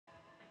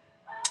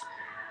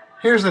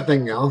Here's the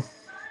thing, y'all.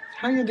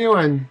 How you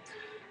doing?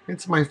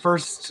 It's my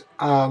first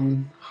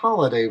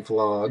holiday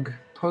vlog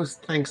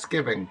post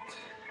Thanksgiving.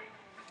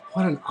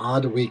 What an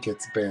odd week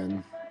it's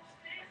been.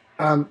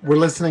 We're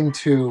listening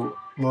to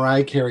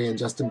Mariah Carey and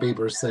Justin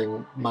Bieber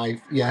sing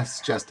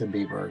Justin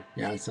Bieber.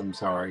 Yes, I'm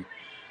sorry.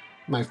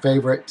 My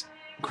favorite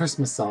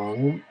Christmas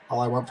song, All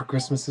I Want for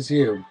Christmas Is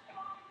You.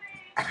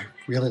 I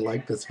really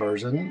like this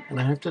version, and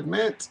I have to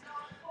admit,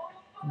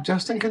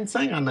 Justin can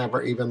sing. I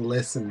never even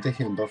listened to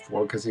him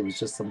before because he was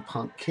just some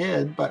punk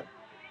kid, but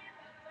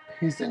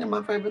he's singing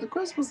my favorite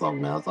Christmas song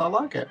now, so I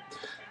like it.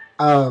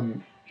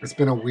 It's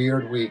been a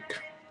weird week.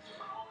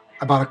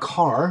 I bought a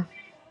car.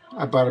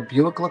 I bought a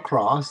Buick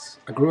LaCrosse.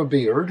 I grew a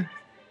beard.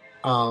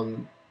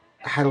 Um,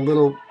 had a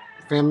little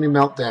family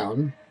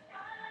meltdown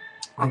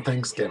on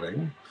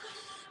Thanksgiving.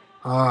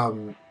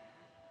 Um,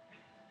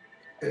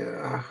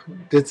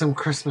 did some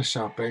Christmas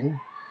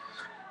shopping.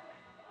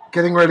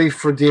 Getting ready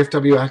for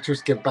DFW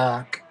Actors Get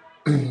Back.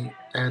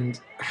 And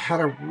had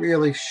a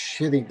really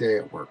shitty day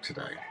at work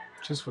today.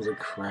 Just was a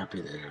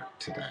crappy day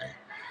today.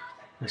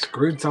 I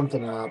screwed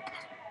something up,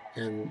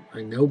 and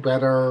I know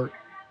better,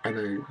 and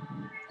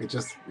it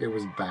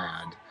was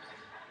bad.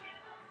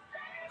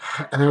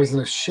 And I was in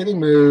a shitty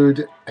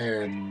mood,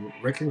 and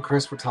Rick and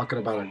Chris were talking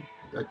about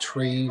a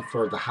tree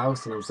for the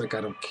house, and I was like,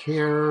 I don't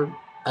care.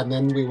 And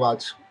then we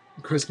watched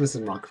Christmas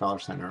in Rockefeller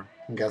Center,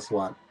 and guess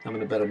what? I'm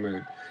in a better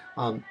mood.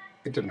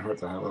 It didn't hurt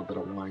that I had a little bit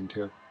of wine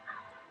too.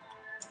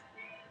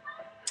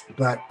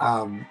 But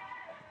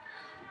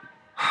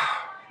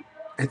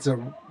it's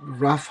a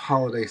rough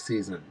holiday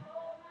season.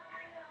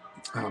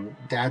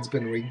 Dad's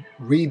been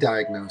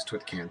re-diagnosed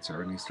with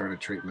cancer, and he started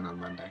treatment on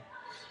Monday.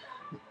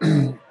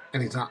 And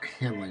he's not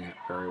handling it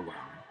very well.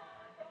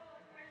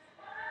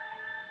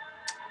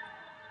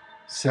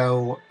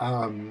 So,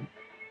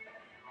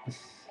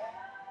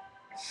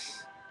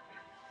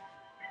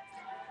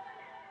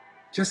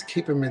 just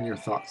keep him in your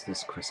thoughts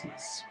this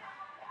Christmas,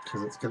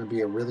 because it's going to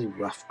be a really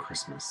rough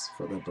Christmas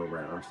for the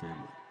Barrera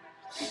family.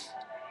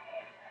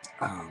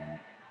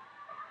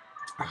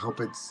 I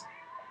hope it's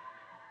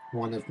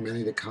one of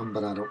many to come,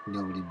 but I don't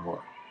know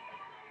anymore.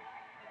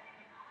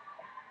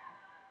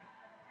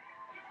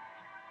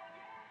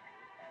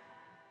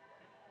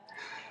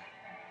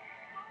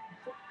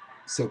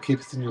 So keep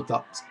it in your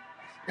thoughts.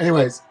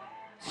 Anyways,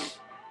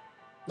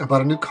 I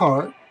bought a new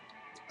car,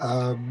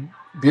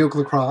 Buick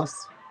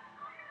LaCrosse.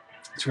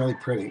 It's really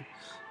pretty.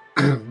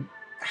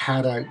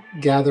 Had a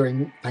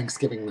gathering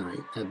Thanksgiving night,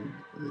 and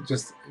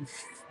just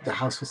the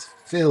house was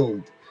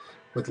filled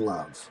with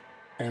love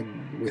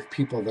and with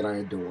people that I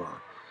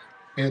adore.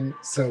 And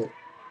so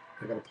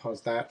I gotta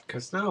pause that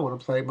because now I want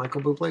to play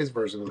Michael Bublé's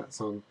version of that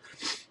song.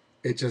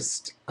 It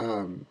just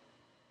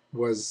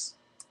was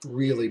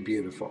really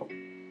beautiful.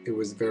 It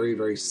was very,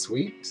 very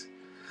sweet,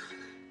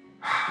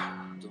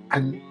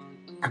 and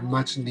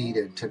much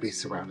needed to be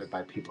surrounded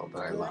by people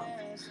that I love.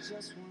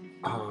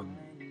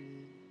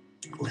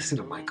 Listen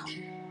to Michael.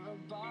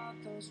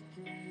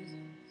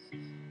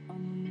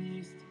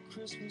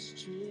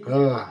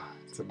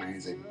 It's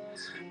amazing.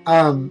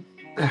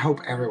 I hope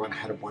everyone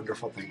had a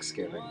wonderful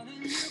Thanksgiving.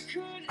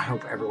 I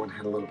hope everyone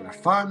had a little bit of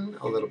fun,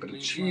 a little bit of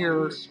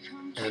cheer,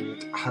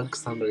 and hugged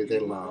somebody they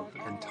love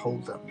and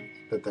told them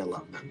that they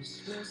love them.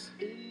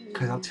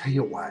 Because I'll tell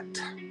you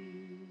what,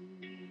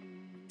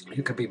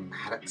 you could be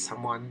mad at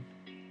someone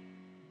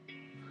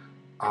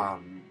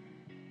and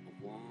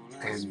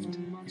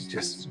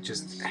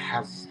just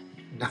have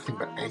nothing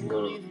but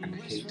anger and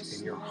hate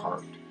in your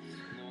heart,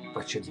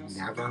 but you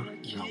never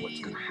know what's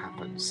going to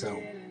happen.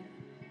 So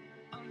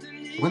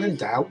when in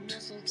doubt,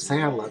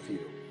 say I love you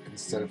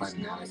instead of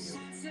I'm mad at you.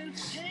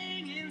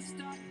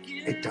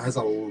 It does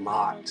a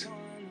lot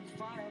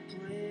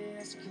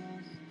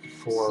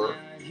for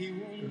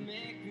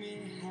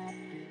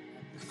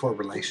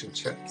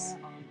relationships.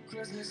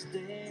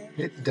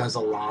 It does a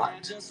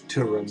lot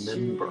to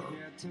remember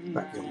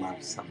that you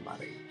love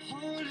somebody.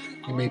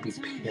 You may be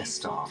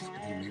pissed off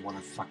and you may want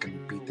to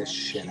fucking beat the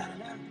shit out of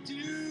them.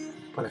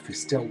 But if you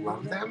still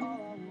love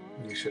them,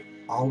 you should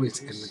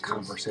always end the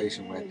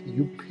conversation with,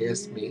 you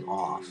pissed me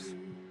off,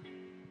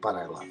 but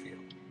I love you.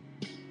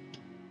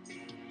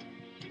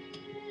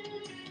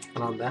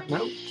 And on that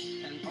note,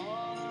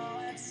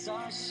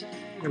 I'm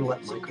going to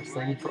let Michael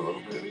sing for a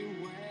little bit.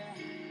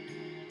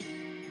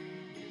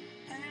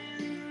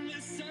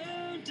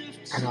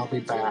 And I'll be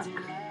back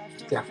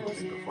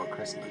definitely before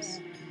Christmas.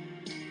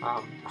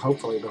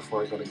 Hopefully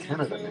before I go to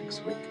Canada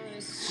next week.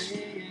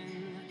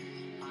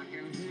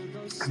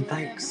 And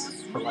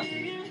thanks for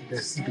letting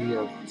this be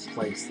a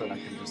place that I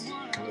can just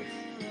kind of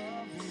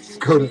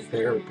go to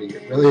therapy.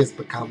 It really has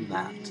become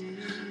that.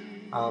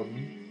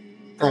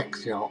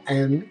 Thanks, y'all.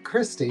 And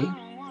Christy,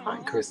 hi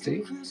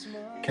Christy,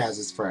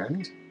 Kaz's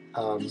friend.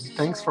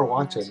 Thanks for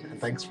watching, and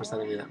thanks for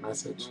sending me that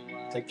message.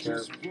 Take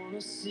care.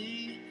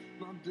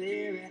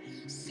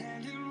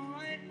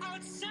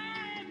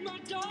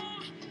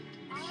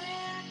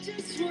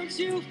 Just want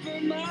you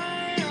for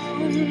my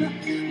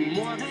own,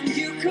 more than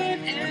you could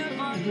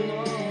ever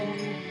know.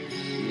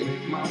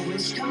 Make my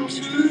wish come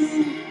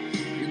true.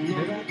 You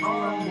know that all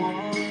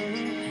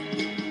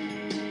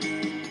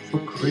for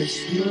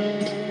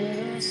Christmas.